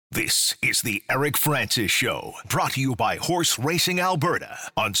This is the Eric Francis Show, brought to you by Horse Racing Alberta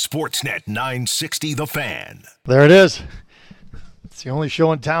on Sportsnet 960 The Fan. There it is. It's the only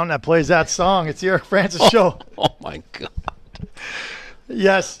show in town that plays that song. It's the Eric Francis Show. Oh my God.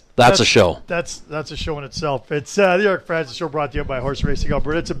 Yes. That's a show. That's a show in itself. It's the Eric Francis Show, brought to you by Horse Racing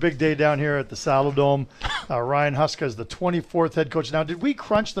Alberta. It's a big day down here at the Saddle Dome. Ryan Huska is the 24th head coach. Now, did we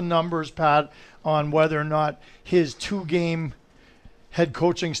crunch the numbers, Pat, on whether or not his two-game head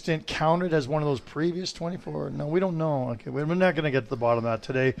coaching stint counted as one of those previous 24? No, we don't know. Okay, we're not going to get to the bottom of that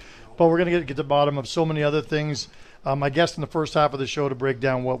today, but we're going to get to the bottom of so many other things. My guest in the first half of the show to break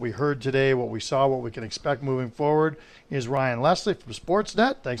down what we heard today, what we saw, what we can expect moving forward is Ryan Leslie from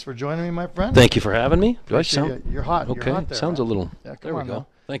Sportsnet. Thanks for joining me, my friend. Thank you for having me. Do I sound? You're hot. Okay, You're hot there, sounds man. a little. Yeah, there we go. now.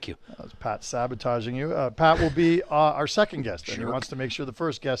 Thank you. That was Pat sabotaging you. Pat will be our second guest. And Sure. he wants to make sure the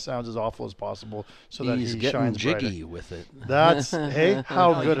first guest sounds as awful as possible so that He's he getting shines jiggy brighter. with it. That's, hey,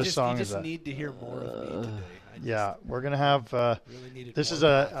 how No, good a you song is just that? need to hear more of me today. Yeah, we're going to have, Really needed this more is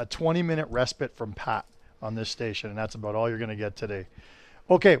of a 20-minute respite from Pat on this station, and that's about all you're going to get today.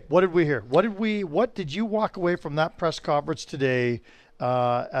 Okay, what did we hear? What did you walk away from that press conference today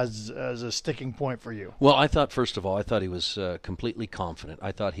as a sticking point for you? Well, I thought, first of all, he was completely confident.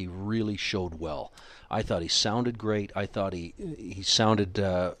 I thought he really showed well. I thought he sounded great. I thought he sounded,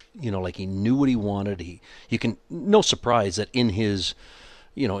 like he knew what he wanted. No surprise that in his,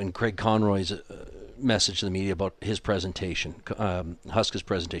 in Craig Conroy's message to the media about his presentation, Huska's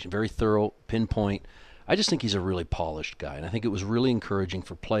presentation, very thorough, pinpoint. I just think he's a really polished guy, and I think it was really encouraging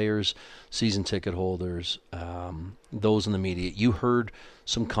for players, season ticket holders, those in the media. You heard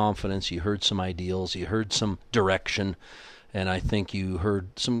some confidence, you heard some ideals, you heard some direction, and I think you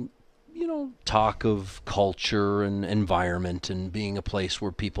heard some, talk of culture and environment and being a place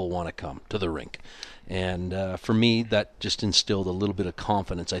where people want to come to the rink. And for me, that just instilled a little bit of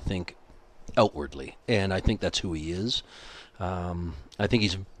confidence, I think, outwardly, and I think that's who he is. I think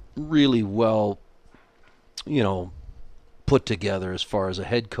he's really well put together as far as a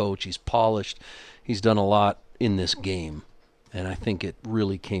head coach. He's polished. He's done a lot in this game, and I think it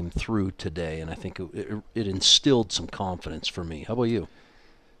really came through today, and I think it instilled some confidence for me. How about you?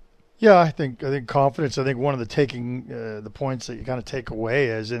 Yeah, I think confidence. I think one of the points that you kind of take away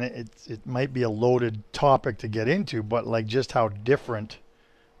is, and it might be a loaded topic to get into, but like just how different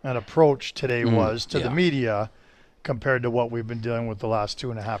an approach today was to the media compared to what we've been dealing with the last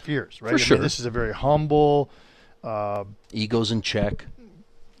 2.5 years, right? For sure. This is a very humble, Ego's in check.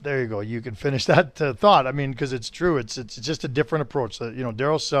 there you go. You can finish that thought. I mean, because it's true. It's just a different approach.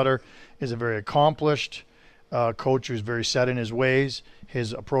 Daryl Sutter is a very accomplished coach who's very set in his ways.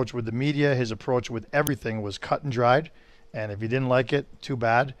 His approach with the media, his approach with everything was cut and dried. And if you didn't like it, too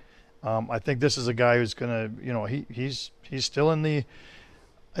bad. I think this is a guy who's going to, he's still in the,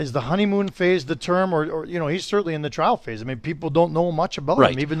 is the honeymoon phase the term, or he's certainly in the trial phase. I mean, people don't know much about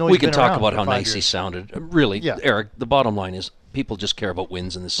him, even though we he's can been talk around about for how 5 nice he years. sounded. Really, Yeah. Eric, the bottom line is people just care about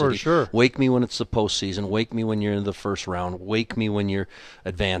wins in the city. For sure. Wake me when it's the postseason. Wake me when you're in the first round. Wake me when you're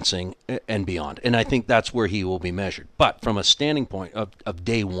advancing and beyond. And I think that's where he will be measured. But from a standing point of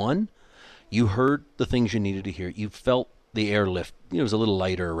day one, you heard the things you needed to hear. You felt the airlift. It was a little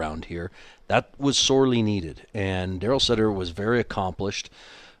lighter around here. That was sorely needed. And Daryl Sutter was very accomplished,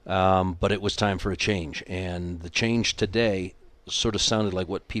 but it was time for a change. And the change today sort of sounded like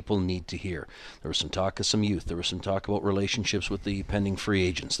what people need to hear. There was some talk of some youth. There was some talk about relationships with the pending free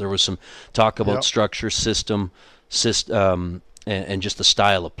agents. There was some talk about structure, system, and just the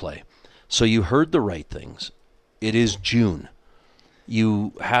style of play. So you heard the right things. It is June.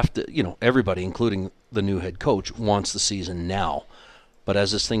 You have to, everybody, including the new head coach, wants the season now. But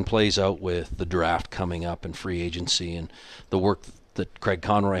as this thing plays out with the draft coming up and free agency and the work that Craig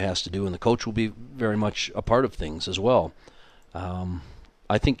Conroy has to do, and the coach will be very much a part of things as well.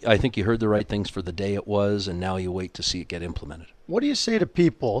 I think you heard the right things for the day it was, and now you wait to see it get implemented. What do you say to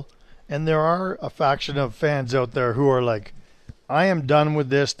people, and there are a faction of fans out there who are like, I am done with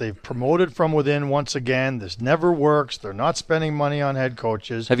this. They've promoted from within once again. This never works. They're not spending money on head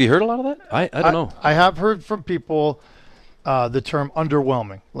coaches. Have you heard a lot of that? I don't know. I have heard from people the term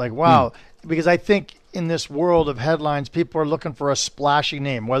underwhelming. Like, wow, because I think in this world of headlines, people are looking for a splashy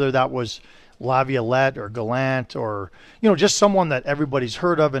name, whether that was Laviolette or Gallant or, just someone that everybody's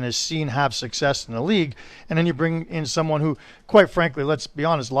heard of and has seen have success in the league. And then you bring in someone who, quite frankly, let's be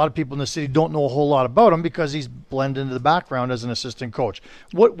honest, a lot of people in the city don't know a whole lot about him because he's blended into the background as an assistant coach.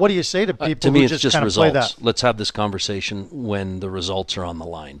 What do you say to people to me, who it's just kind of results. play that? Let's have this conversation when the results are on the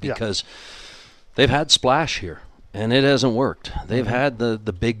line, because they've had splash here. And it hasn't worked. They've had the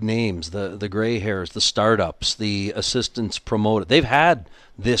big names, the gray hairs, the startups, the assistants promoted. They've had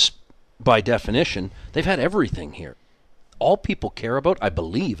this, by definition, they've had everything here. All people care about, I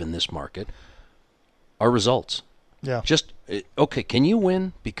believe, in this market are results. Yeah. Just, okay, can you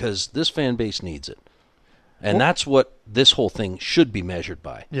win? Because this fan base needs it. And that's what this whole thing should be measured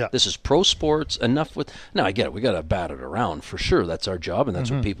by. Yeah. This is pro sports, enough with... Now, I get it. We got to bat it around, for sure. That's our job, and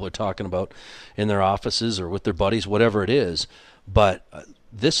that's what people are talking about in their offices or with their buddies, whatever it is. But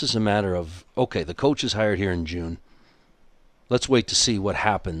this is a matter of, okay, the coach is hired here in June. Let's wait to see what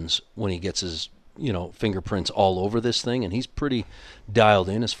happens when he gets his, fingerprints all over this thing, and he's pretty dialed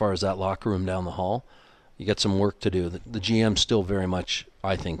in as far as that locker room down the hall. You got some work to do. The GM's still very much,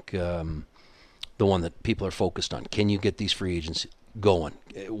 I think... the one that people are focused on. Can you get these free agents going?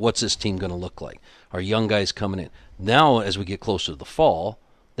 What's this team going to look like? Are young guys coming in? Now, as we get closer to the fall,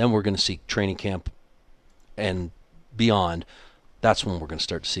 then we're going to see training camp and beyond. That's when we're going to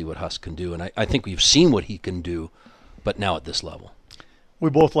start to see what Husk can do. And I think we've seen what he can do, but now at this level.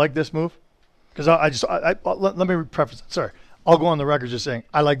 We both like this move? Because let me preface it. Sorry. I'll go on the record just saying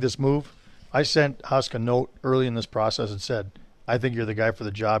I like this move. I sent Husk a note early in this process and said, I think you're the guy for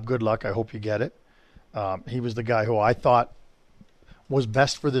the job. Good luck. I hope you get it. He was the guy who I thought was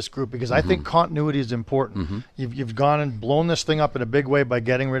best for this group because I think continuity is important. You've gone and blown this thing up in a big way by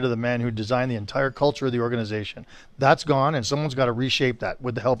getting rid of the man who designed the entire culture of the organization. That's gone, and someone's got to reshape that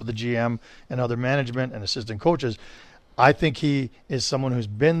with the help of the GM and other management and assistant coaches. I think he is someone who's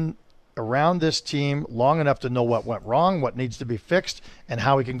been around this team long enough to know what went wrong, what needs to be fixed, and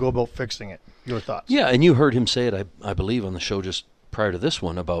how he can go about fixing it. Your thoughts? Yeah, and you heard him say it, I believe, on the show just prior to this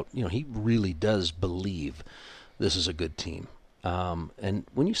one about, he really does believe this is a good team. And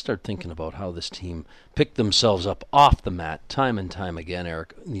when you start thinking about how this team picked themselves up off the mat time and time again,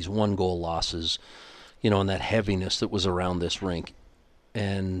 Eric, these 1-goal losses, and that heaviness that was around this rink,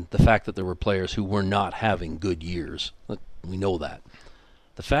 and the fact that there were players who were not having good years, we know that.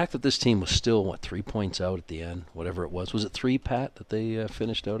 The fact that this team was still, 3 points out at the end, whatever it was. Was it 3, Pat, that they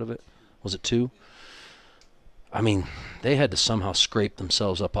finished out of it? Was it 2? I mean, they had to somehow scrape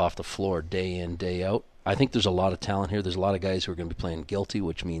themselves up off the floor day in, day out. I think there's a lot of talent here. There's a lot of guys who are going to be playing guilty,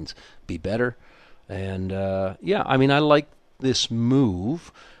 which means be better. And, I like this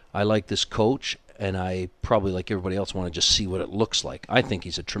move. I like this coach, and I probably, like everybody else, want to just see what it looks like. I think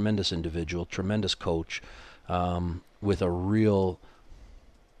he's a tremendous individual, tremendous coach, with a real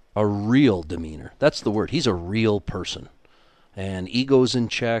demeanor. That's the word. He's a real person. And ego's in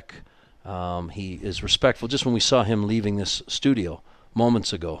check. He is respectful. Just when we saw him leaving this studio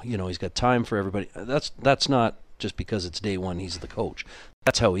moments ago, he's got time for everybody. That's not just because it's day one. He's the coach.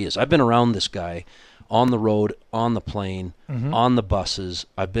 That's how he is. I've been around this guy on the road, on the plane, on the buses.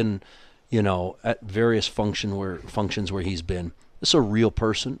 I've been, at various functions where he's been. This is a real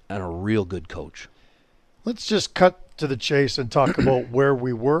person and a real good coach. Let's just cut to the chase and talk about where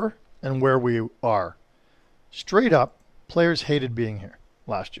we were and where we are. Straight up, players hated being here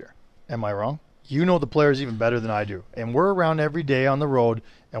last year. Am I wrong? You know the players even better than I do. And we're around every day on the road,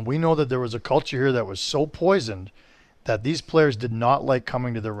 and we know that there was a culture here that was so poisoned that these players did not like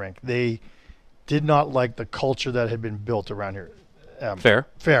coming to the rink. They did not like the culture that had been built around here.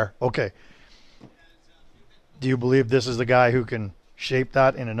 Fair. Okay. Do you believe this is the guy who can shape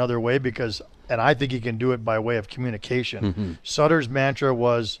that in another way? And I think he can do it by way of communication. Sutter's mantra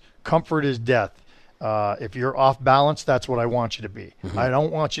was, comfort is death. If you're off balance, that's what I want you to be. I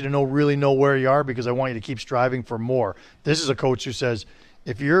don't want you to really know where you are because I want you to keep striving for more. This is a coach who says,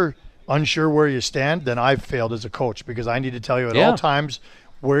 if you're unsure where you stand, then I've failed as a coach because I need to tell you at all times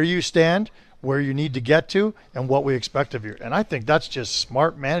where you stand, where you need to get to, and what we expect of you. And I think that's just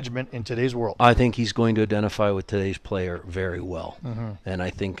smart management in today's world. I think he's going to identify with today's player very well. And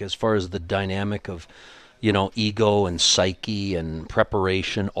I think as far as the dynamic of ego and psyche and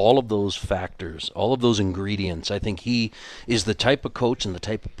preparation, all of those factors, all of those ingredients, I think he is the type of coach and the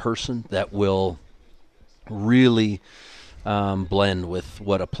type of person that will really blend with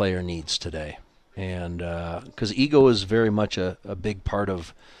what a player needs today. And because ego is very much a big part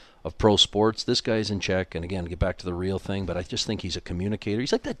of pro sports. This guy's in check, and again, get back to the real thing, but I just think he's a communicator.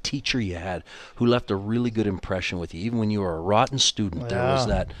 He's like that teacher you had who left a really good impression with you. Even when you were a rotten student, there was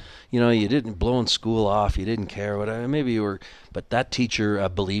that, you didn't blowing school off, you didn't care, whatever, maybe you were, but that teacher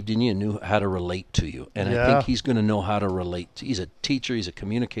believed in you and knew how to relate to you. And I think he's going to know how to relate. He's a teacher, he's a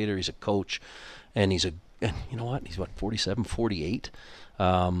communicator, he's a coach, and and you know what? He's 47, 48.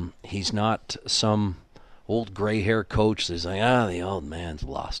 He's not some old gray hair coach that's like, the old man's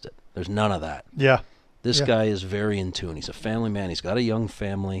lost it. There's none of that. Yeah. This guy is very in tune. He's a family man. He's got a young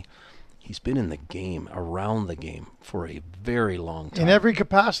family. he's been in the game, around the game, for a very long time. In every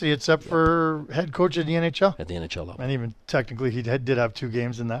capacity except for head coach at the NHL. At the NHL level. And even technically he did have 2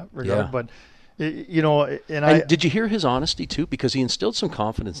 games in that regard. Yeah. But, did you hear his honesty, too? Because he instilled some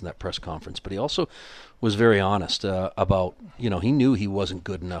confidence in that press conference, but he also was very honest about, he knew he wasn't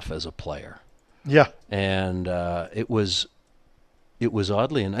good enough as a player. Yeah. And it was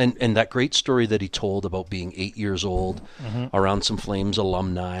oddly, and that great story that he told about being 8 years old, around some Flames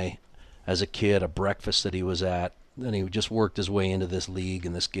alumni as a kid, a breakfast that he was at, and he just worked his way into this league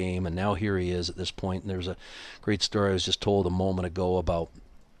and this game, and now here he is at this point. And there's a great story I was just told a moment ago about,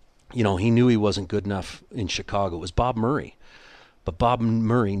 he knew he wasn't good enough in Chicago. It was Bob Murray. But Bob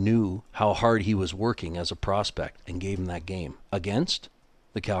Murray knew how hard he was working as a prospect and gave him that game against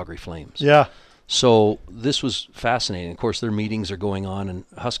the Calgary Flames. Yeah. So this was fascinating. Of course, their meetings are going on, and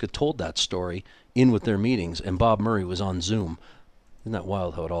Huska told that story in with their meetings, and Bob Murray was on Zoom. Isn't that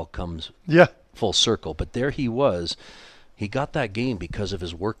wild how it all comes full circle? But there he was. He got that game because of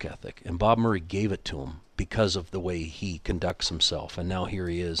his work ethic, and Bob Murray gave it to him because of the way he conducts himself. And now here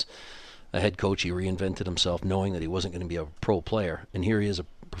he is, a head coach. He reinvented himself knowing that he wasn't going to be a pro player. And here he is, a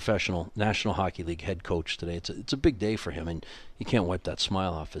professional National Hockey League head coach today. It's a big day for him, and you can't wipe that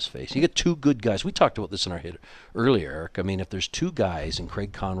smile off his face. You get 2 good guys. We talked about this in our hit earlier, Eric. I mean, if there's 2 guys in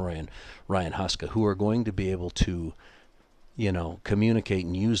Craig Conroy and Ryan Huska who are going to be able to, communicate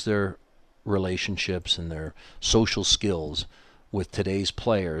and use their relationships and their social skills with today's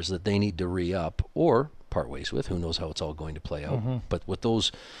players that they need to re-up or part ways with. Who knows how it's all going to play out. But with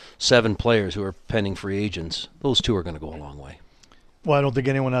those 7 players who are pending free agents, those 2 are going to go a long way. Well, I don't think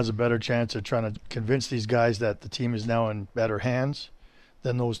anyone has a better chance of trying to convince these guys that the team is now in better hands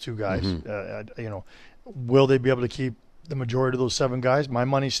than those 2 guys. Will they be able to keep the majority of those 7 guys? My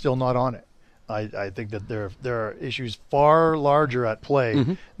money's still not on it. I think that there are issues far larger at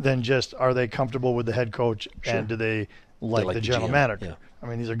play than just are they comfortable with the head coach and do they like the general manager. Yeah. I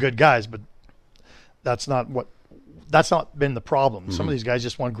mean, these are good guys, but that's not been the problem. Some of these guys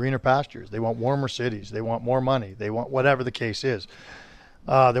just want greener pastures. They want warmer cities. They want more money. They want whatever the case is.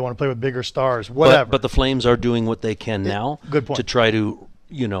 They want to play with bigger stars, whatever. But the Flames are doing what they can now good point. To try to,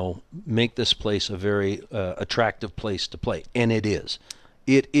 make this place a very attractive place to play. And it is.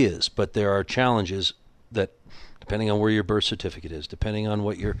 It is, but there are challenges that, depending on where your birth certificate is, depending on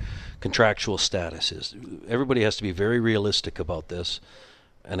what your contractual status is, everybody has to be very realistic about this.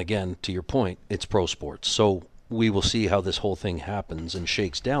 And again, to your point, it's pro sports. So we will see how this whole thing happens and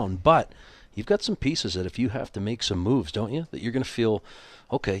shakes down. But you've got some pieces that if you have to make some moves, don't you, that you're going to feel,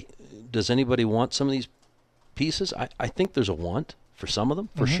 okay, does anybody want some of these pieces? I think there's a want for some of them,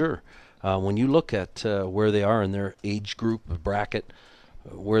 for sure. When you look at where they are in their age group, bracket,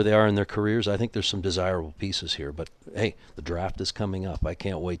 where they are in their careers, I think there's some desirable pieces here. But, hey, the draft is coming up. I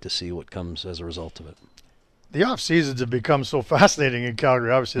can't wait to see what comes as a result of it. The off seasons have become so fascinating in Calgary.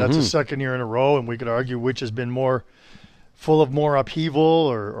 Obviously, that's the second year in a row, and we could argue which has been more full of more upheaval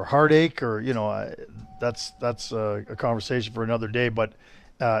or heartache, or that's a conversation for another day. But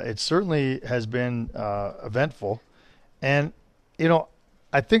it certainly has been eventful, and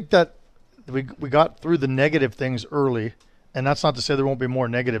I think that we got through the negative things early. And that's not to say there won't be more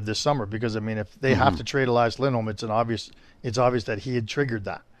negative this summer, because if they have to trade Elias Lindholm, it's obvious that he had triggered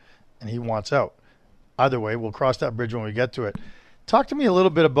that, and he wants out. Either way, we'll cross that bridge when we get to it. Talk to me a little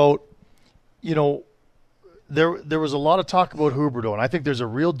bit about, there was a lot of talk about Huberdeau, and I think there's a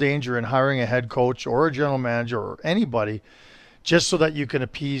real danger in hiring a head coach or a general manager or anybody just so that you can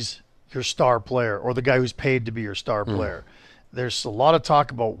appease your star player or the guy who's paid to be your star player. There's a lot of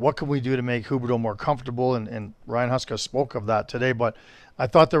talk about what can we do to make Huberdeau more comfortable, and Ryan Huska spoke of that today. But I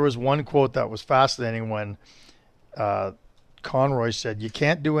thought there was one quote that was fascinating when Conroy said, "You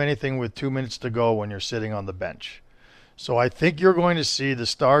can't do anything with 2 minutes to go when you're sitting on the bench." So I think you're going to see the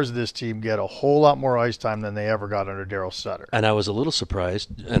stars of this team get a whole lot more ice time than they ever got under Daryl Sutter. And I was a little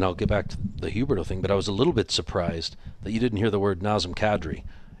surprised, and I'll get back to the Huberdeau thing, but I was a little bit surprised that you didn't hear the word Nazem Kadri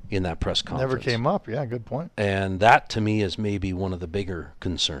in that press conference. Never came up. Yeah, good point. And that, to me, is maybe one of the bigger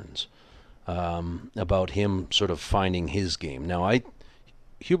concerns about him sort of finding his game. Now,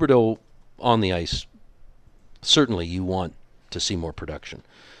 Huberdeau on the ice, certainly you want to see more production.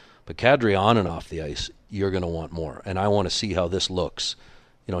 But Kadri on and off the ice, you're going to want more. And I want to see how this looks.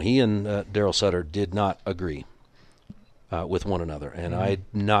 He and Daryl Sutter did not agree with one another. And I'm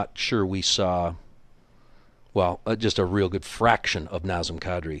not sure we saw... just a real good fraction of Nazem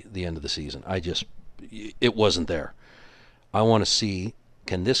Kadri at the end of the season. It wasn't there. I want to see,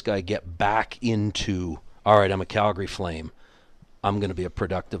 can this guy get back into, all right, I'm a Calgary Flame. I'm going to be a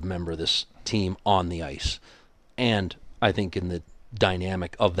productive member of this team on the ice. And I think in the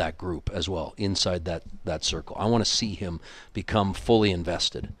dynamic of that group as well, inside that circle. I want to see him become fully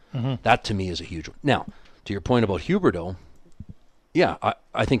invested. That to me is a huge one. Now, to your point about Huberdeau, yeah,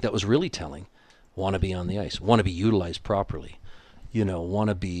 I think that was really telling. Want to be on the ice, want to be utilized properly, want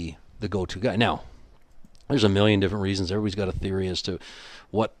to be the go-to guy. Now, there's a million different reasons. Everybody's got a theory as to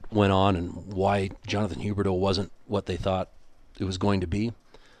what went on and why Jonathan Huberdeau wasn't what they thought it was going to be.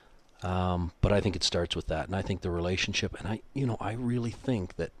 But I think it starts with that, and I think the relationship. And I really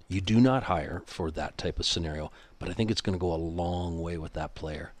think that you do not hire for that type of scenario, but I think it's going to go a long way with that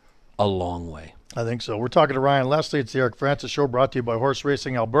player, a long way. I think so. We're talking to Ryan Leslie. It's the Eric Francis Show, brought to you by Horse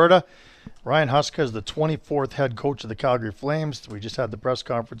Racing Alberta. Ryan Huska is the 24th head coach of the Calgary Flames. We just had the press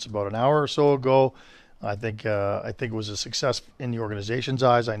conference about an hour or so ago. I think it was a success in the organization's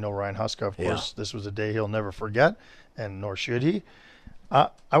eyes. I know Ryan Huska, of course, this was a day he'll never forget, and nor should he. I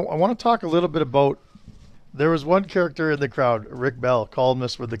want to talk a little bit about, there was one character in the crowd, Rick Bell,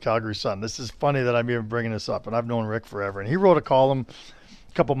 columnist with the Calgary Sun. This is funny that I'm even bringing this up, and I've known Rick forever. And he wrote a column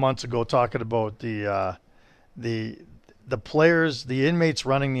a couple months ago talking about the players, the inmates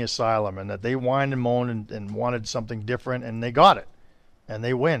running the asylum, and that they whined and moaned and wanted something different, and they got it, and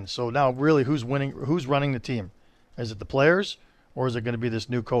they win. So now really who's winning? Who's running the team? Is it the players, or is it going to be this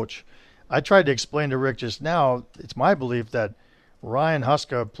new coach? I tried to explain to Rick just now, it's my belief that Ryan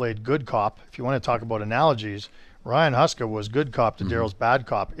Huska played good cop. If you want to talk about analogies, Ryan Huska was good cop to Daryl's bad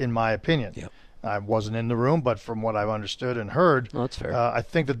cop, in my opinion. Yep. I wasn't in the room, but from what I've understood and heard, that's fair. I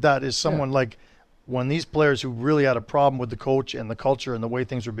think that is someone like when these players who really had a problem with the coach and the culture and the way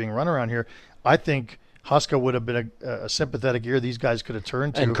things were being run around here, I think Huska would have been a sympathetic ear these guys could have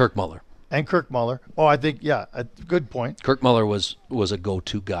turned to. And Kirk Muller. Oh, I think, a good point. Kirk Muller was a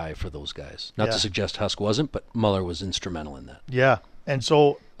go-to guy for those guys. Not to suggest Husk wasn't, but Muller was instrumental in that. Yeah, and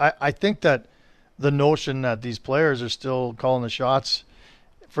so I think that the notion that these players are still calling the shots,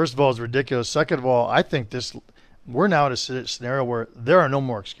 first of all, is ridiculous. Second of all, I think we're now in a scenario where there are no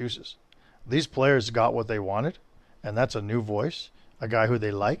more excuses. These players got what they wanted, and that's a new voice, a guy who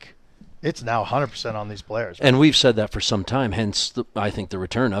they like. It's now 100% on these players. And we've said that for some time, hence I think the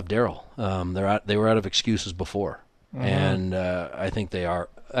return of Daryl. They were out of excuses before. And I think they are,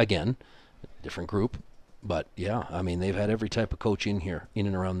 again, a different group. But, yeah, I mean, they've had every type of coach in here, in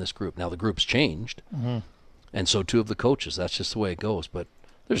and around this group. Now, the group's changed, and so too have the coaches. That's just the way it goes. But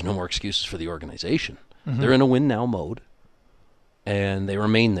there's no more excuses for the organization. They're in a win-now mode, and they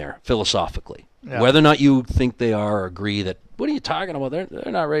remain there philosophically. Yeah. Whether or not you think they are or agree that, what are you talking about?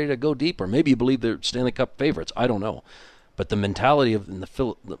 They're not ready to go deep, or maybe you believe they're Stanley Cup favorites. I don't know. But the mentality of and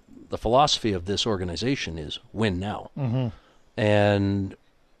the philosophy of this organization is win now. And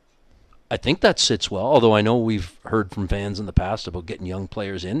I think that sits well, although I know we've heard from fans in the past about getting young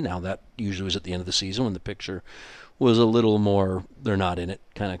players in. Now that usually was at the end of the season when the picture was a little more they're not in it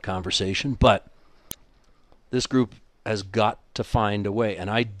kind of conversation. But this group has got to find a way, and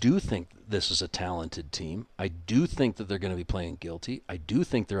I do think this is a talented team. I do think that they're going to be playing guilty. I do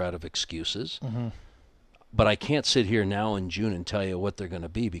think they're out of excuses. But I can't sit here now in June and tell you what they're going to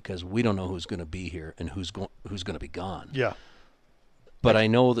be because we don't know who's going to be here and who's going to be gone. Yeah. But I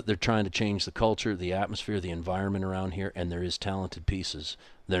know that they're trying to change the culture, the atmosphere, the environment around here, and there is talented pieces.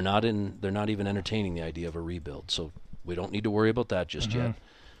 They're not even entertaining the idea of a rebuild, so we don't need to worry about that just yet.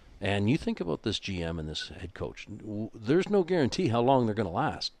 And you think about this GM and this head coach. There's no guarantee how long they're going to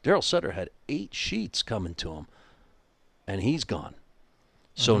last. Daryl Sutter had 8 sheets coming to him, and he's gone.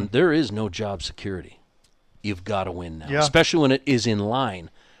 So there is no job security. You've got to win now, especially when it is in line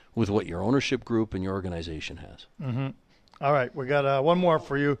with what your ownership group and your organization has. All right, we got one more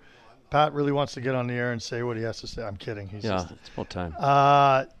for you. Pat really wants to get on the air and say what he has to say. I'm kidding. It's about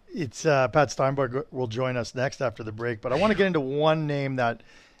time. It's Pat Steinberg will join us next after the break. But I want to get into one name that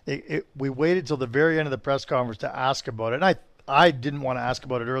we waited till the very end of the press conference to ask about it. And I didn't want to ask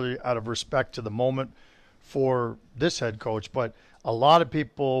about it earlier out of respect to the moment for this head coach. But a lot of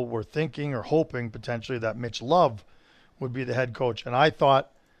people were thinking or hoping potentially that Mitch Love would be the head coach. And I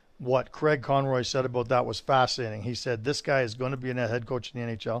thought what Craig Conroy said about that was fascinating. He said, this guy is going to be a head coach in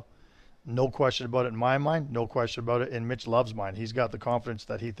the NHL. No question about it in my mind. No question about it in Mitch Love's mind. He's got the confidence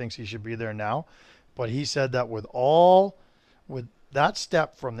that he thinks he should be there now. But he said that with that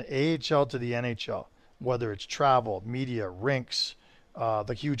step from the AHL to the NHL, whether it's travel, media, rinks,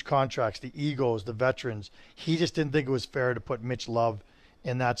 the huge contracts, the egos, the veterans, he just didn't think it was fair to put Mitch Love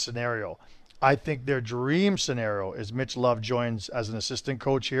in that scenario. I think their dream scenario is Mitch Love joins as an assistant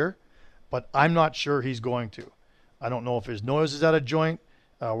coach here, but I'm not sure he's going to. I don't know if his nose is at a joint.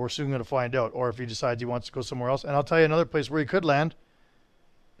 We're soon going to find out, or if he decides he wants to go somewhere else. And I'll tell you another place where he could land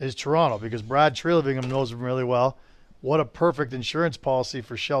is Toronto, because Brad Treliving knows him really well. what a perfect insurance policy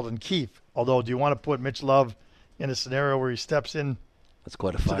for Sheldon Keefe. Although, do you want to put Mitch Love in a scenario where he steps in That's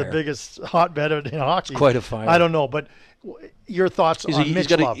quite a to fire. the biggest hotbed in hockey? It's quite a fire. I don't know, but your thoughts on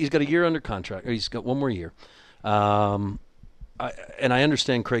Mitch Love? He's got a year under contract. Or he's got one more year. And I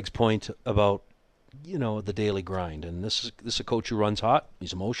understand Craig's point about, the daily grind. And this is a coach who runs hot.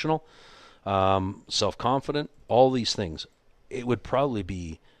 He's emotional, self-confident, all these things. It would probably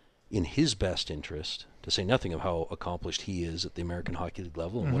be in his best interest, to say nothing of how accomplished he is at the American Hockey League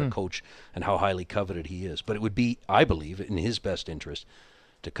level and what a coach and how highly coveted he is. But it would be, I believe, in his best interest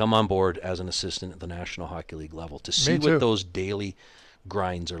to come on board as an assistant at the National Hockey League level, to see what those daily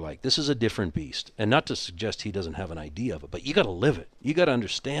grinds are like. This is a different beast. And not to suggest he doesn't have an idea of it, but you got to live it. You got to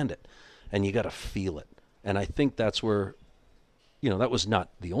understand it. And you got to feel it. And I think that's where, that was not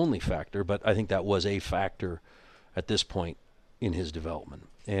the only factor, but I think that was a factor at this point in his development.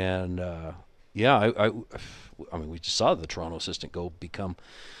 And, I mean, we just saw the Toronto assistant go become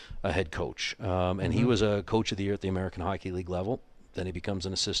a head coach. And he was a coach of the year at the American Hockey League level. Then he becomes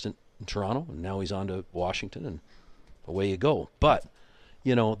an assistant in Toronto, and now he's on to Washington, and away you go. But,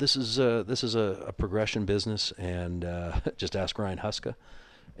 this is a progression business, and just ask Ryan Huska.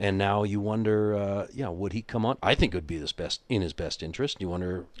 And now you wonder, would he come on? I think it would be in his best interest. You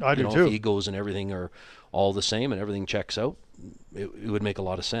wonder, if he goes and everything are all the same and everything checks out, it would make a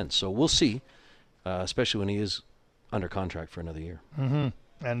lot of sense. So we'll see, especially when he is under contract for another year. Mm-hmm.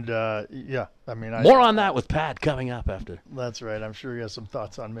 And, more on that with Pat coming up after. That's right. I'm sure he has some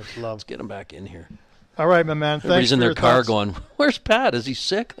thoughts on Mitch Love. Let's get him back in here. All right, my man. Everybody's in their car going, where's Pat? Is he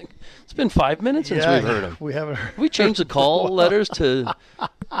sick? It's been 5 minutes since we've heard him. We haven't heard. We changed the call letters to,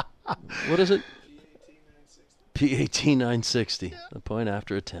 what is it? PAT 960. A point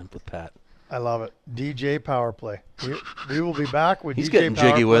after attempt with Pat. I love it. DJ Power Play. We will be back with He's DJ getting Power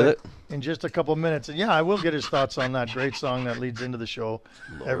jiggy Play with it. in just a couple of minutes. And, I will get his thoughts on that great song that leads into the show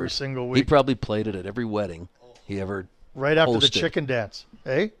every single week. He probably played it at every wedding he ever right after hosted. the chicken dance.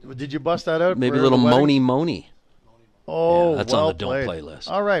 Hey, did you bust that out? Maybe a little Moni. Oh, yeah, that's well on the Don't playlist.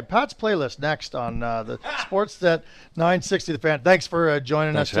 All right, Pat's playlist next on the Sportsnet 960 The Fan. Thanks for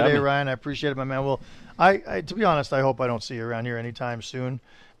joining us today, Ryan. I appreciate it, my man. Well, I to be honest, I hope I don't see you around here anytime soon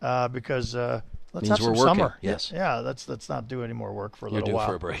because let's have some summer. Yes. Yeah, let's not do any more work for a little while.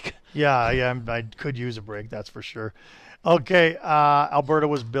 You're due for a break. Yeah, I could use a break, that's for sure. Okay, Alberta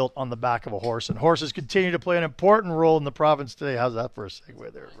was built on the back of a horse, and horses continue to play an important role in the province today. How's that for a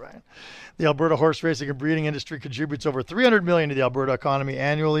segue there, Ryan? The Alberta horse racing and breeding industry contributes over $300 million to the Alberta economy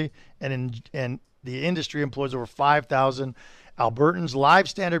annually, and the industry employs over 5,000 Albertans. Live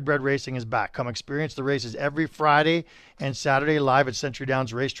standardbred racing is back. Come experience the races every Friday and Saturday live at Century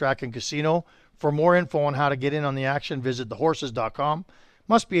Downs Racetrack and Casino. For more info on how to get in on the action, visit thehorses.com.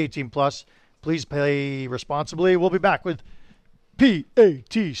 Must be 18 plus. Please play responsibly. We'll be back with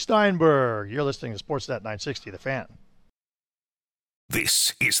P.A.T. Steinberg. You're listening to Sportsnet 960, The Fan.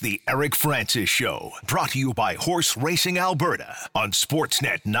 This is the Eric Francis Show, brought to you by Horse Racing Alberta on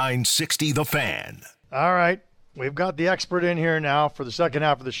Sportsnet 960 The Fan. All right. We've got the expert in here now for the second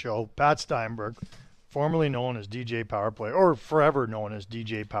half of the show, Pat Steinberg, formerly known as DJ Powerplay, or forever known as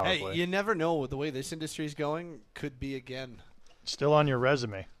DJ Powerplay. Hey, you never know. The way this industry is going, could be again. Still on your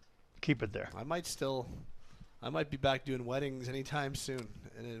resume. Keep it there. I might be back doing weddings anytime soon,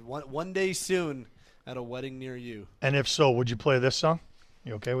 and one day soon at a wedding near you. And if so, would you play this song?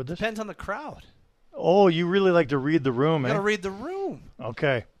 You okay with this? Depends on the crowd. Oh, you really like to read the room, You gotta read the room.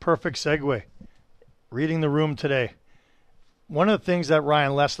 Okay, perfect segue. Reading the room today. One of the things that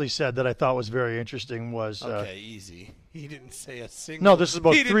Ryan Leslie said that I thought was very interesting was... okay, easy. He didn't say a single... No, this is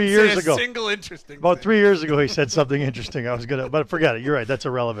about 3 years ago. Single interesting About thing. 3 years ago, he said something interesting. I was going to... But forget it. You're right. That's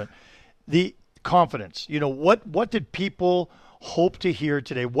irrelevant. The confidence. What did people hope to hear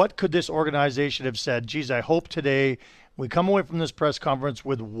today? What could this organization have said? Geez, I hope today we come away from this press conference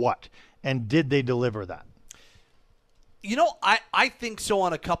with what? And did they deliver that? I think so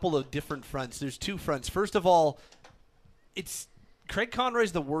on a couple of different fronts. There's two fronts. First of all, it's Craig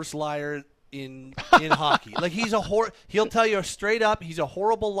Conroy's the worst liar in hockey. Like he'll tell you straight up he's a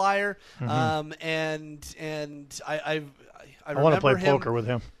horrible liar. Mm-hmm. And I want to play poker with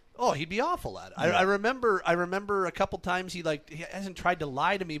him. Oh, he'd be awful at it. Yeah. I remember a couple times he hasn't tried to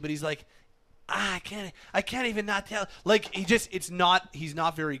lie to me, but he's like, I can't even not tell. Like he's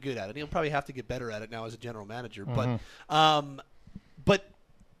not very good at it. He'll probably have to get better at it now as a general manager. Mm-hmm. But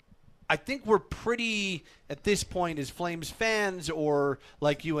I think we're pretty at this point as Flames fans, or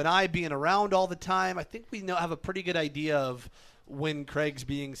like you and I being around all the time. I think we have a pretty good idea of when Craig's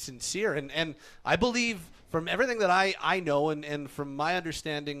being sincere. And I believe from everything that I know and from my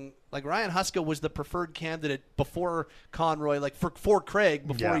understanding, like Ryan Huska was the preferred candidate before Conroy, like for Craig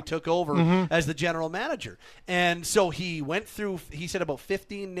before he took over as the general manager. And so he went through, he said about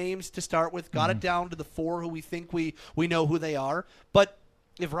 15 names to start with, got it down to the 4 who we think we know who they are. But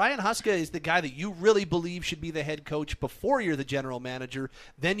if Ryan Huska is the guy that you really believe should be the head coach before you're the general manager,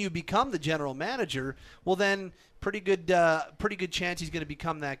 then you become the general manager, well then pretty good chance he's going to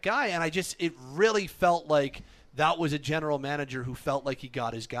become that guy. And it really felt like that was a general manager who felt like he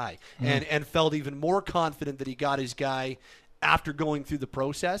got his guy and felt even more confident that he got his guy after going through the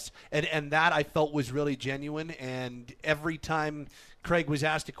process. And that I felt was really genuine. And every time Craig was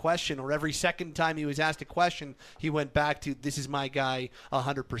asked a question, or every second time he was asked a question, he went back to, this is my guy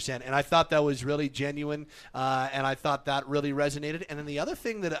 100%. And I thought that was really genuine, and I thought that really resonated. And then the other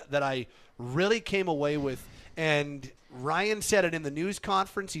thing that I really came away with, and Ryan said it in the news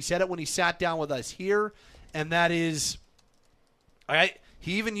conference, he said it when he sat down with us here, and that is,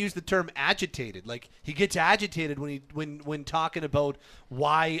 he even used the term agitated. Like, he gets agitated when talking about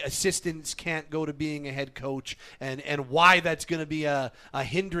why assistants can't go to being a head coach and why that's going to be a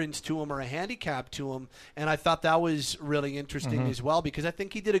hindrance to him or a handicap to him. And I thought that was really interesting as well, because I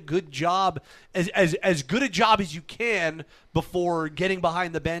think he did a good job, as good a job as you can before getting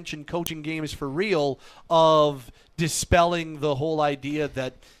behind the bench and coaching games for real, of dispelling the whole idea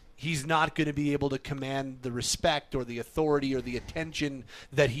that he's not going to be able to command the respect or the authority or the attention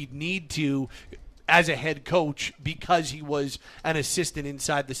that he'd need to as a head coach because he was an assistant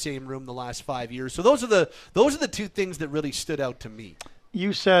inside the same room the last 5 years. So those are the two things that really stood out to me.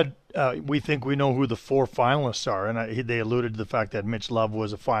 You said we think we know who the 4 finalists are, and they alluded to the fact that Mitch Love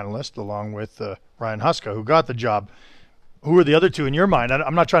was a finalist along with Ryan Huska, who got the job. Who are the other 2 in your mind?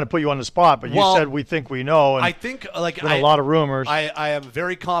 I'm not trying to put you on the spot, but you said we think we know. And I think a lot of rumors. I am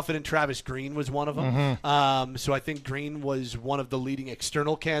very confident Travis Green was one of them. So I think Green was one of the leading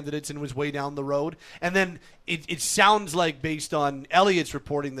external candidates and was way down the road. And then it sounds like, based on Elliott's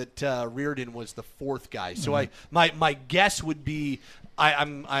reporting, that Reardon was the 4th guy. So my guess would be,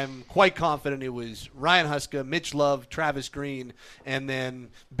 I'm quite confident it was Ryan Huska, Mitch Love, Travis Green, and then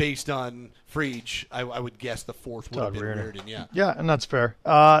based on Friedge, I would guess the 4th would have been Reardon. Yeah, and that's fair.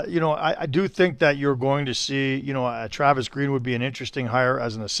 I do think that you're going to see, Travis Green would be an interesting hire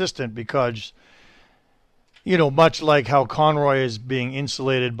as an assistant because, much like how Conroy is being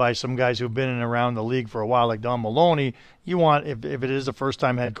insulated by some guys who've been in and around the league for a while, like Don Maloney, you want, if it is a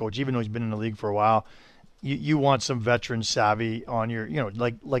first-time head coach, even though he's been in the league for a while, you want some veteran savvy on your,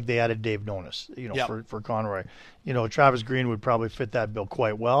 like they added Dave Nonis, for Conroy. Travis Green would probably fit that bill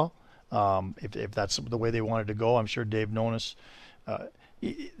quite well. If that's the way they wanted to go, I'm sure Dave Nonis,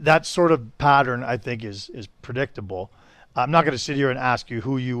 that sort of pattern, I think, is predictable. I'm not going to sit here and ask you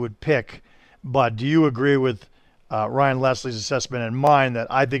who you would pick, but do you agree with Ryan Leslie's assessment and mine that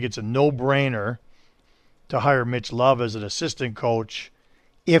I think it's a no-brainer to hire Mitch Love as an assistant coach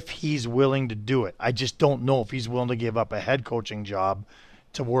if he's willing to do it? I just don't know if he's willing to give up a head coaching job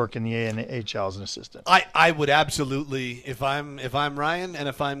to work in the AHL as an assistant. I would absolutely, if I'm Ryan and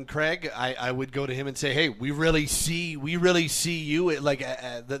if I'm Craig, I would go to him and say, hey, we really see you, like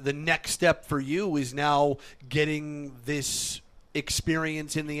the next step for you is now getting this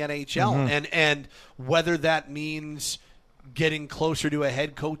experience in the NHL, and whether that means getting closer to a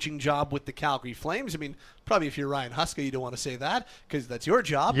head coaching job with the Calgary Flames. I mean, probably if you're Ryan Huska, you don't want to say that because that's your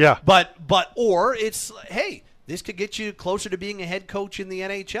job. Yeah. Or it's, hey, this could get you closer to being a head coach in the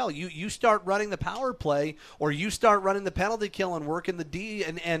NHL. You start running the power play, or you start running the penalty kill and working the D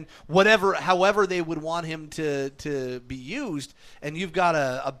and whatever, however they would want him to be used, and you've got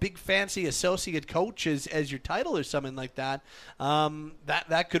a big fancy associate coach as your title or something like that.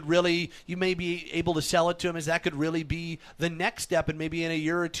 That could really, you may be able to sell it to him as that could really be the next step, and maybe in a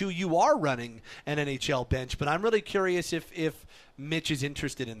year or two you are running an NHL bench. But I'm really curious if Mitch is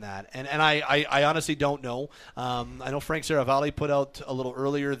interested in that, and I honestly don't know. I know Frank Saravalli put out a little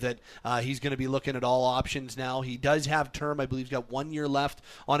earlier that he's going to be looking at all options now. He does have term. I believe he's got 1 year left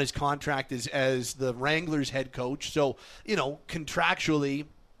on his contract as the Wranglers head coach. So, contractually,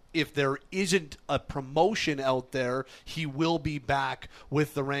 if there isn't a promotion out there, he will be back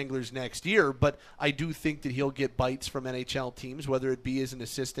with the Wranglers next year. But I do think that he'll get bites from NHL teams, whether it be as an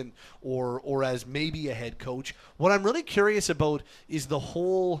assistant or as maybe a head coach. What I'm really curious about is the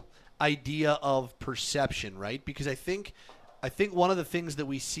whole idea of perception, right? Because I think one of the things that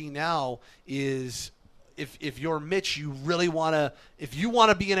we see now is if you're Mitch, you really want to – if you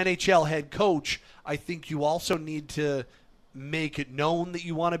want to be an NHL head coach, I think you also need to – make it known that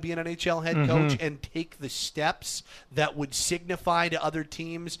you want to be an NHL head coach and take the steps that would signify to other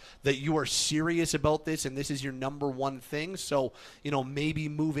teams that you are serious about this and this is your number one thing. So, maybe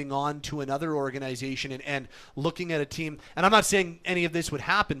moving on to another organization and looking at a team, and I'm not saying any of this would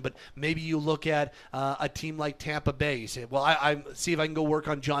happen, but maybe you look at a team like Tampa Bay, say, well, I see if I can go work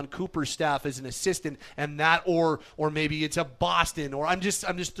on John Cooper's staff as an assistant, and that, or maybe it's a Boston, or I'm just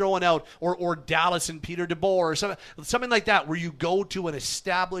throwing out, or Dallas and Peter DeBoer, or something like that, where you go to an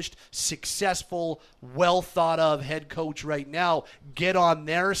established, successful, well thought of head coach right now, get on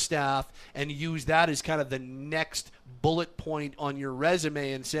their staff, and use that as kind of the next bullet point on your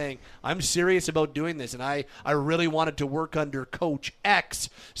resume and saying, I'm serious about doing this, and I really wanted to work under Coach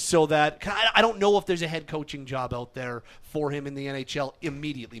X, so that I don't know if there's a head coaching job out there for him in the NHL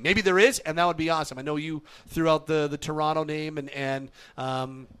immediately. Maybe there is, and that would be awesome. I know you threw out the Toronto name, and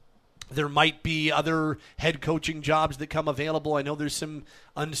there might be other head coaching jobs that come available. I know there's some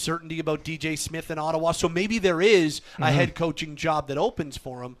uncertainty about DJ Smith in Ottawa, so maybe there is a head coaching job that opens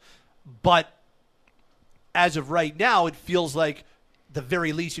for him. But as of right now, it feels like the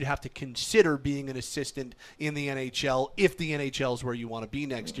very least you'd have to consider being an assistant in the NHL if the NHL is where you want to be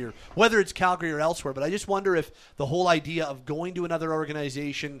next year, whether it's Calgary or elsewhere. But I just wonder if the whole idea of going to another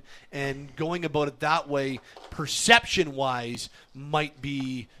organization and going about it that way, perception-wise, might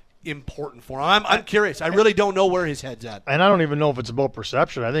be important for him. I'm curious. I really don't know where his head's at. And I don't even know if it's about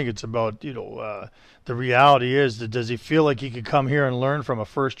perception. I think it's about, the reality is that does he feel like he could come here and learn from a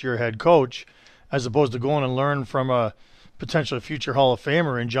first-year head coach as opposed to going and learn from a potentially future Hall of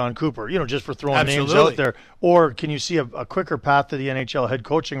Famer in John Cooper, just for throwing names out there? Or can you see a quicker path to the NHL head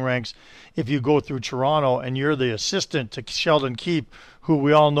coaching ranks if you go through Toronto and you're the assistant to Sheldon Keefe, who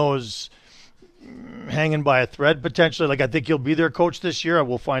we all know is hanging by a thread potentially? Like, I think he'll be their coach this year.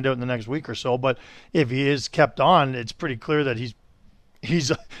 We'll find out in the next week or so. But if he is kept on, it's pretty clear that he's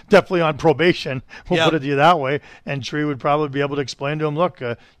definitely on probation. We'll put it to you that way. And Tree would probably be able to explain to him, look,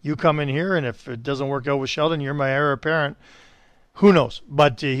 you come in here, and if it doesn't work out with Sheldon, you're my heir apparent. Who knows?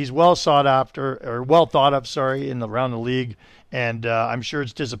 But he's well thought of, around the league. And I'm sure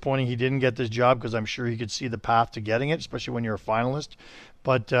it's disappointing he didn't get this job, because I'm sure he could see the path to getting it, especially when you're a finalist.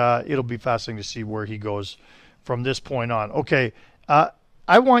 But it'll be fascinating to see where he goes from this point on. Okay,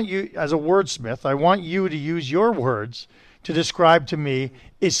 I want you, as a wordsmith, I want you to use your words to describe to me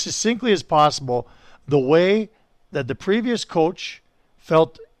as succinctly as possible the way that the previous coach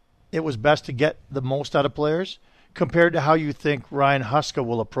felt it was best to get the most out of players compared to how you think Ryan Huska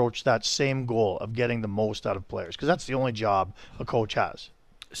will approach that same goal of getting the most out of players, because that's the only job a coach has.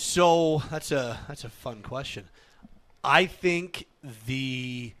 So that's a fun question. I think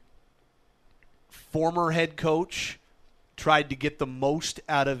the former head coach tried to get the most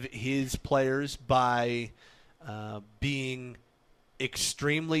out of his players by being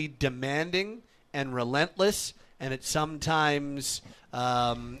extremely demanding and relentless, and at sometimes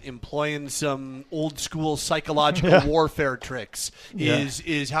employing some old school psychological warfare tricks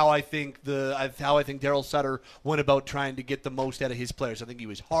is how I think Darryl Sutter went about trying to get the most out of his players. I think he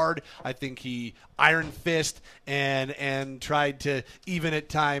was hard. I think he iron fist and tried to even at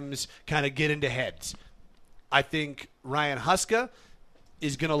times kind of get into heads. I think Ryan Huska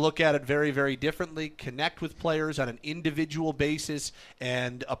is going to look at it very, very differently, connect with players on an individual basis,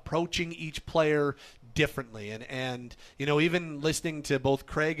 and approaching each player differently. And even listening to both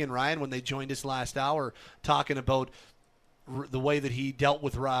Craig and Ryan when they joined us last hour, talking about the way that he dealt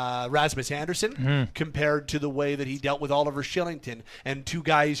with Rasmus Andersson compared to the way that he dealt with Oliver Shillington, and two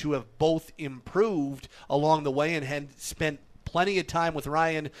guys who have both improved along the way and had spent plenty of time with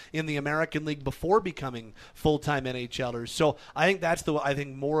Ryan in the American League before becoming full-time NHLers. So I think that's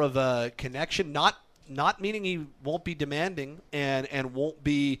more of a connection, not meaning he won't be demanding and won't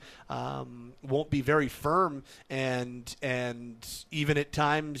be very firm and even at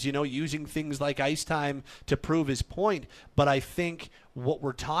times using things like ice time to prove his point. But I think what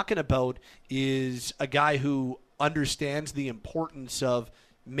we're talking about is a guy who understands the importance of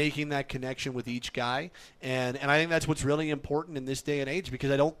making that connection with each guy. And I think that's what's really important in this day and age, because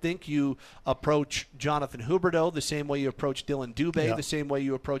I don't think you approach Jonathan Huberdeau the same way you approach Dylan Dubé, the same way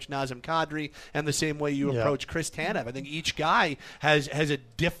you approach Nazem Kadri, and the same way you approach Chris Tanev. I think each guy has a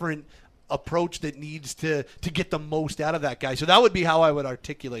different approach that needs to get the most out of that guy. So that would be how I would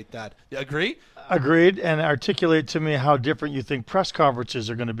articulate that. Agree? Agreed, and articulate to me how different you think press conferences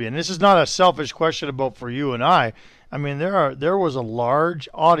are going to be. And this is not a selfish question about for you and I. I mean, there was a large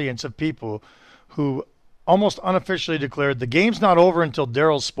audience of people who almost unofficially declared the game's not over until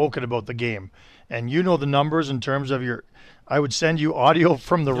Darryl's spoken about the game. And the numbers in terms of your I would send you audio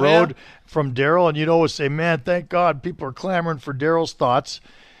from the road from Daryl, and you'd always say, man, thank God people are clamoring for Daryl's thoughts.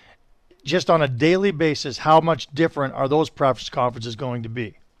 Just on a daily basis, how much different are those press conferences going to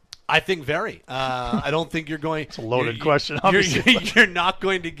be? I think very. I don't think you're going. It's a loaded question, obviously. You're not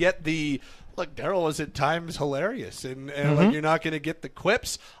going to get the. Look, Daryl was at times hilarious, and like you're not going to get the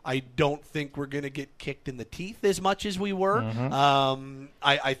quips. I don't think we're going to get kicked in the teeth as much as we were.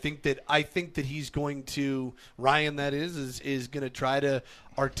 I think that he's going to Ryan. That is going to try to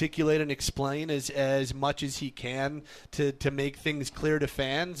articulate and explain as much as he can to make things clear to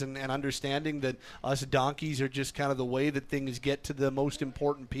fans and understanding that us donkeys are just kind of the way that things get to the most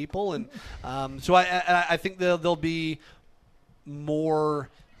important people. And so I think there'll be more.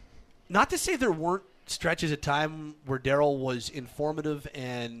 Not to say there weren't stretches of time where Daryl was informative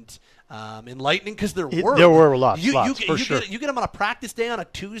and enlightening, because there were. There were lots, for sure. You get him on a practice day on a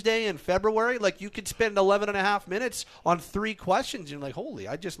Tuesday in February, like you could spend 11 and a half minutes on 3 questions. And you're like, holy,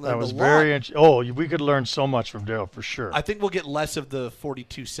 I just learned a lot. That was very interesting. We could learn so much from Daryl, for sure. I think we'll get less of the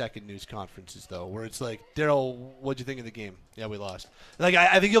 42-second news conferences, though, where it's like, Daryl, what'd you think of the game? Yeah, we lost. Like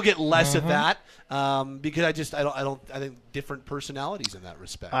I think you'll get less of that because I think different personalities in that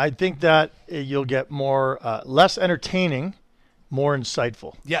respect. I think that you'll get more less entertaining, more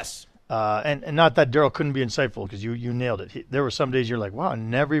insightful. Yes. And not that Daryl couldn't be insightful, because you nailed it. There were some days you're like, wow, I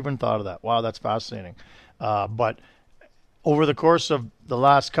never even thought of that. Wow, that's fascinating. But over the course of the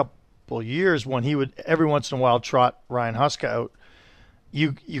last couple years, when he would every once in a while trot Ryan Huska out,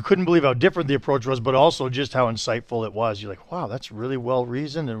 you couldn't believe how different the approach was, but also just how insightful it was. You're like, wow, that's really well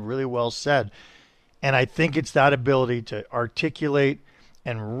reasoned and really well said. And I think it's that ability to articulate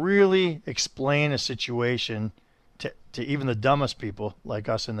and really explain a situation to even the dumbest people like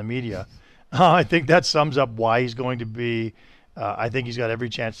us in the media. I think that sums up why he's going to be I think he's got every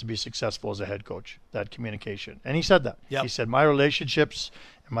chance to be successful as a head coach, that communication. And he said that. Yep. He said, my relationships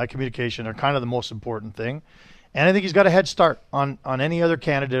and my communication are kind of the most important thing. And I think he's got a head start on any other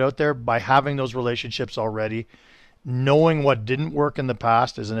candidate out there by having those relationships already. Knowing what didn't work in the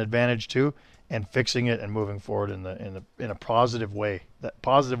past is an advantage too, and fixing it and moving forward in a positive way. That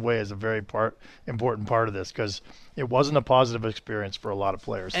positive way is a very important part of this, because it wasn't a positive experience for a lot of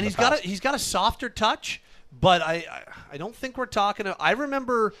players. And he's got a softer touch, but I don't think we're talking. I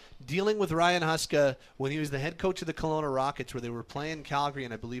remember dealing with Ryan Huska when he was the head coach of the Kelowna Rockets, where they were playing Calgary,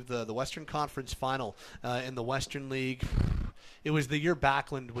 and I believe the Western Conference Final in the Western League. It was the year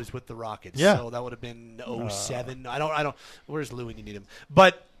Backlund was with the Rockets, so that would have been 07. I don't. Where's Lou when you need him?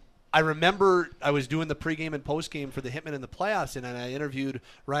 But I remember I was doing the pregame and postgame for the Hitmen in the playoffs, and I interviewed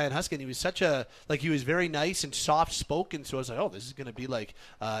Ryan Huska, and he was he was very nice and soft-spoken, so I was like, oh, this is going to be like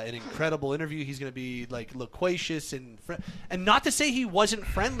an incredible interview. He's going to be like loquacious and not to say he wasn't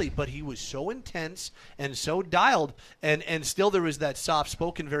friendly, but he was so intense and so dialed, and still there was that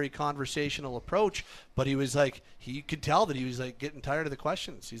soft-spoken, very conversational approach, but he was like, he could tell that he was like getting tired of the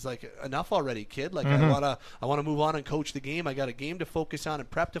questions. He's like, enough already, kid. Like I want to move on and coach the game. I got a game to focus on and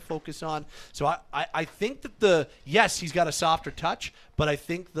prep to focus on. So I think that he's got a softer touch, but I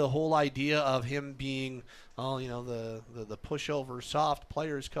think the whole idea of him being the pushover soft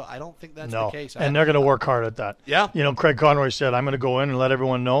players I don't think that's the case. And they're going to work hard at that. Yeah. Craig Conroy said, I'm going to go in and let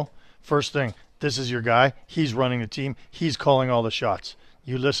everyone know. First thing, this is your guy. He's running the team. He's calling all the shots.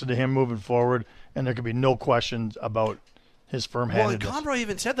 You listen to him moving forward, and there can be no questions about his firm-handedness. Well, and Conroy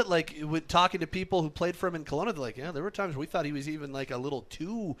even said that, like, with talking to people who played for him in Kelowna, they're like, yeah, there were times we thought he was even like a little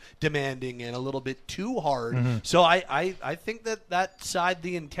too demanding and a little bit too hard. So I think that side,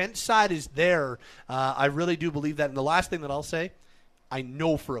 the intense side, is there. I really do believe that. And the last thing that I'll say, I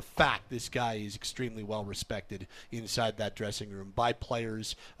know for a fact this guy is extremely well respected inside that dressing room by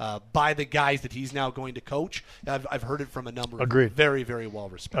players, by the guys that he's now going to coach. I've heard it from a number. Agreed. Of very, very well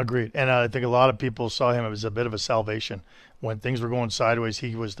respected. Agreed. And I think a lot of people saw him as a bit of a salvation. When things were going sideways,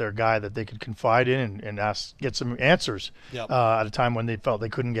 he was their guy that they could confide in and get some answers at a time when they felt they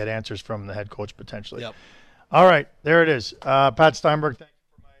couldn't get answers from the head coach potentially. Yep. All right, there it is. Pat Steinberg,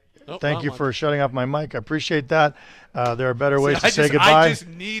 thank you for shutting off my mic. I appreciate that. There are better ways to say goodbye. I just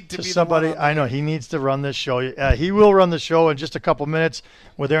need to be somebody. The one I know he needs to run this show. He will run the show in just a couple minutes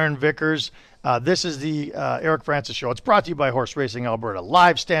with Aaron Vickers. This is the Eric Francis Show. It's brought to you by Horse Racing Alberta.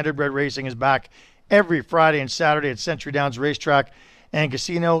 Live standardbred racing is back every Friday and Saturday at Century Downs Racetrack and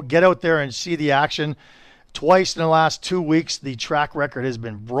Casino. Get out there and see the action. Twice in the last 2 weeks, the track record has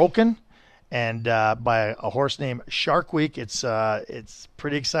been broken. And by a horse named Shark Week. It's a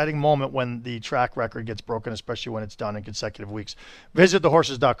pretty exciting moment when the track record gets broken, especially when it's done in consecutive weeks. Visit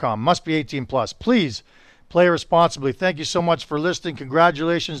thehorses.com. Must be 18 plus. Please play responsibly. Thank you so much for listening.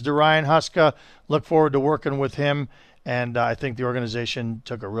 Congratulations to Ryan Huska. Look forward to working with him And I think the organization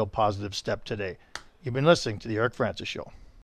took a real positive step today. You've been listening to the Eric Francis Show.